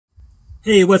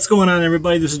Hey, what's going on,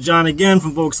 everybody? This is John again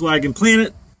from Volkswagen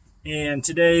Planet, and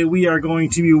today we are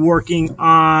going to be working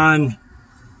on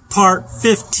part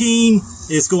 15.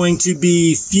 It's going to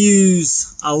be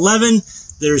fuse 11.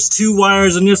 There's 2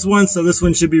 wires in this one, so this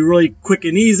one should be really quick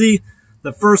and easy.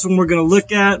 The first one we're going to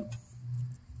look at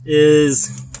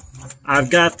is, I've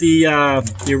got the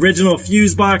original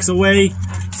fuse box away,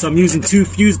 so I'm using 2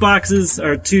 fuse boxes,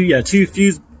 or 2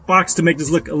 fuse boxes to make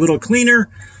this look a little cleaner.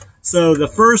 So the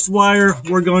first wire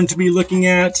we're going to be looking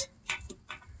at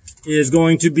is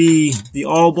going to be the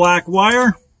all black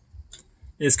wire.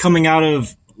 It's coming out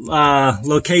of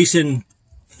location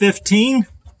 15.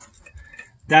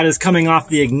 That is coming off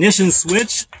the ignition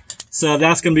switch. So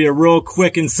that's going to be a real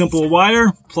quick and simple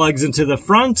wire. Plugs into the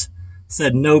front.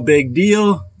 Said no big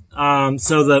deal.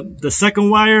 So the second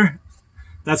wire,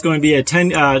 that's going to be a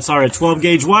 12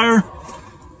 gauge wire.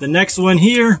 The next one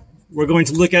here we're going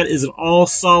to look at is an all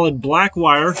solid black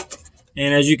wire,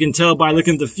 and as you can tell by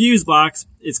looking at the fuse box,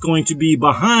 it's going to be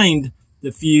behind the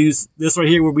fuse. This right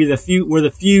here will be where the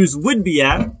fuse would be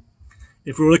at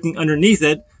if we're looking underneath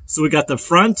it. So we got the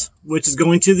front, which is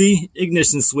going to the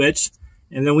ignition switch,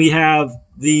 and then we have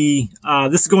the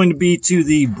this is going to be to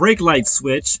the brake light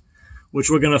switch, which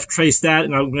we're going to trace that,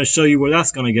 and I'm going to show you where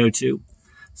that's going to go to.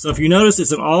 So if you notice,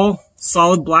 it's an all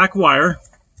solid black wire.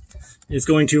 It's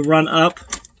going to run up.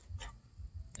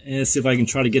 And let's see if I can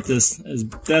try to get this as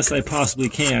best I possibly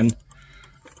can.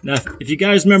 Now, if you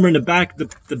guys remember in the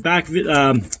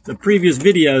previous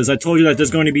videos, I told you that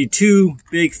there's going to be 2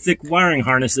 big, thick wiring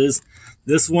harnesses.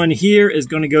 This one here is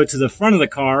going to go to the front of the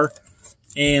car,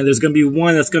 and there's going to be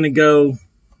one that's going to go.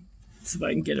 Let's see if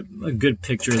I can get a good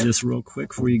picture of this real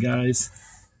quick for you guys.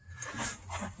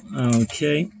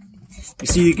 Okay, you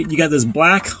see, you got this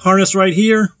black harness right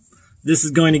here. This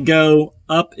is going to go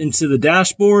up into the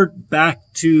dashboard, back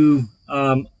to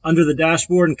under the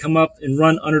dashboard, and come up and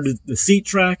run under the seat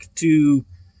track to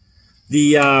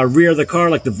the rear of the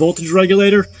car, like the voltage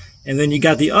regulator. And then you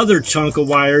got the other chunk of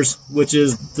wires, which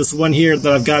is this one here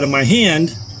that I've got in my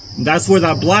hand. And that's where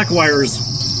that black wire is.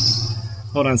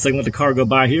 Hold on a second, let the car go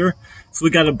by here. So we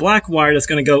got a black wire that's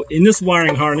going to go in this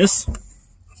wiring harness.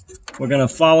 We're going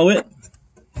to follow it.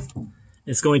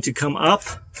 It's going to come up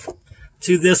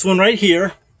to this one right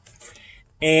here,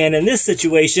 and in this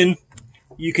situation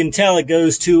you can tell it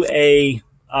goes to a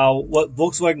what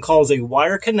Volkswagen calls a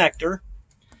wire connector.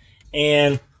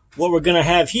 And what we're going to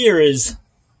have here is,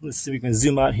 let's see if we can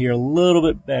zoom out here a little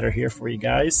bit better here for you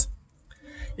guys,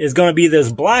 is going to be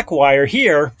this black wire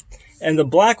here, and the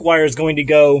black wire is going to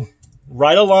go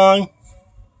right along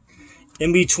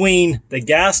in between the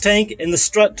gas tank and the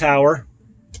strut tower.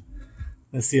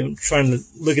 Let's see, I'm trying to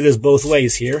look at this both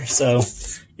ways here. So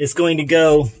it's going to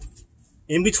go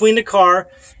in between the car,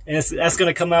 and that's going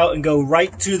to come out and go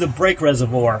right to the brake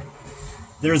reservoir.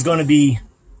 There's going to be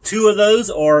 2 of those,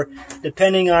 or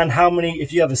depending on how many,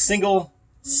 if you have a single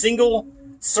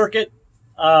circuit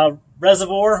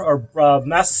reservoir or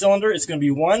master cylinder, it's going to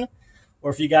be 1.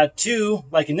 Or if you got 2,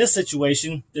 like in this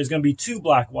situation, there's going to be 2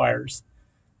 black wires.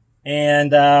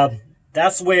 And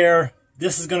that's where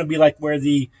this is going to be, like where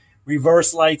the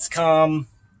reverse lights come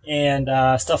and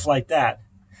stuff like that.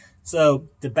 So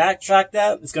to backtrack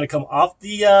that, it's going to come off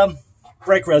the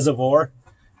brake reservoir,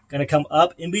 going to come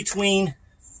up in between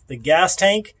the gas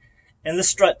tank and the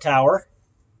strut tower,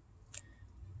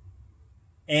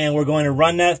 and we're going to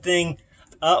run that thing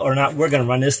or not, we're going to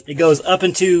run this. It goes up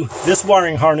into this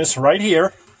wiring harness right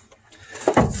here.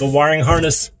 The wiring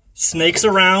harness snakes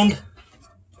around.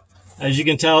 As you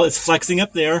can tell, it's flexing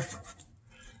up there.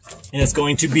 And it's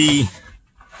going to be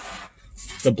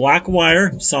the black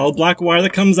wire, solid black wire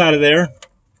that comes out of there.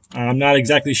 I'm not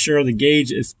exactly sure the gauge.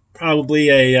 It's probably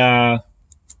a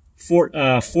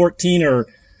 14 or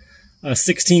a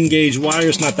 16 gauge wire.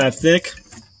 It's not that thick.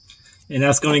 And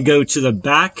that's going to go to the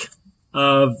back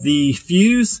of the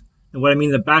fuse. And what I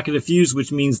mean the back of the fuse,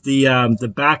 which means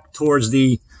the back towards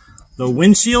the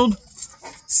windshield.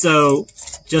 So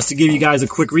just to give you guys a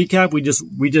quick recap, we just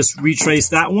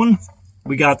retraced that one.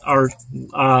 We got our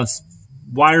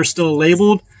wire still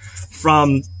labeled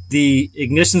from the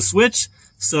ignition switch.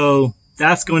 So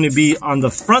that's going to be on the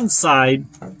front side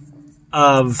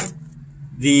of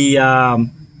the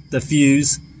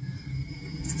fuse.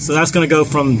 So that's going to go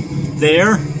from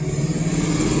there.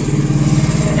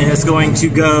 And it's going to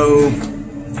go,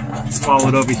 let's follow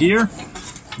it over here.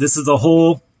 This is the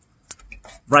hole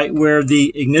right where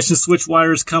the ignition switch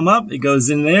wires come up. It goes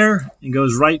in there and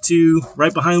goes right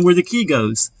behind where the key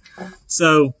goes.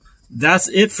 So that's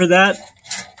it for that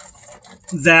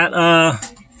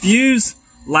fuse.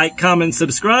 Like, comment,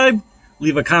 subscribe.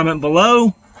 Leave a comment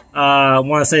below. I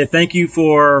want to say thank you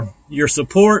for your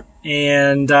support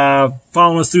and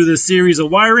following us through this series of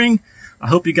wiring. I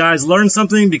hope you guys learned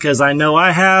something, because I know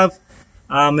I have.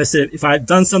 If I've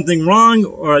done something wrong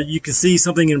or you can see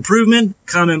something improvement,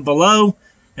 comment below.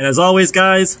 And as always,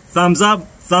 guys, thumbs up,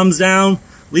 thumbs down,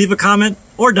 leave a comment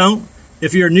or don't.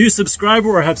 If you're a new subscriber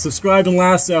or have subscribed in the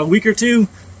last week or two,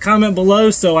 comment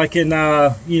below so I can,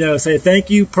 say thank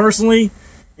you personally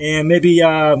and maybe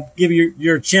give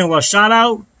your channel a shout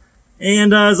out.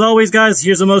 And as always, guys,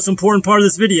 here's the most important part of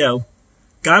this video.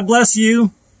 God bless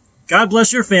you. God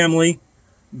bless your family.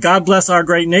 God bless our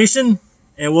great nation.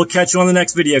 And we'll catch you on the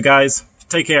next video, guys.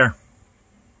 Take care.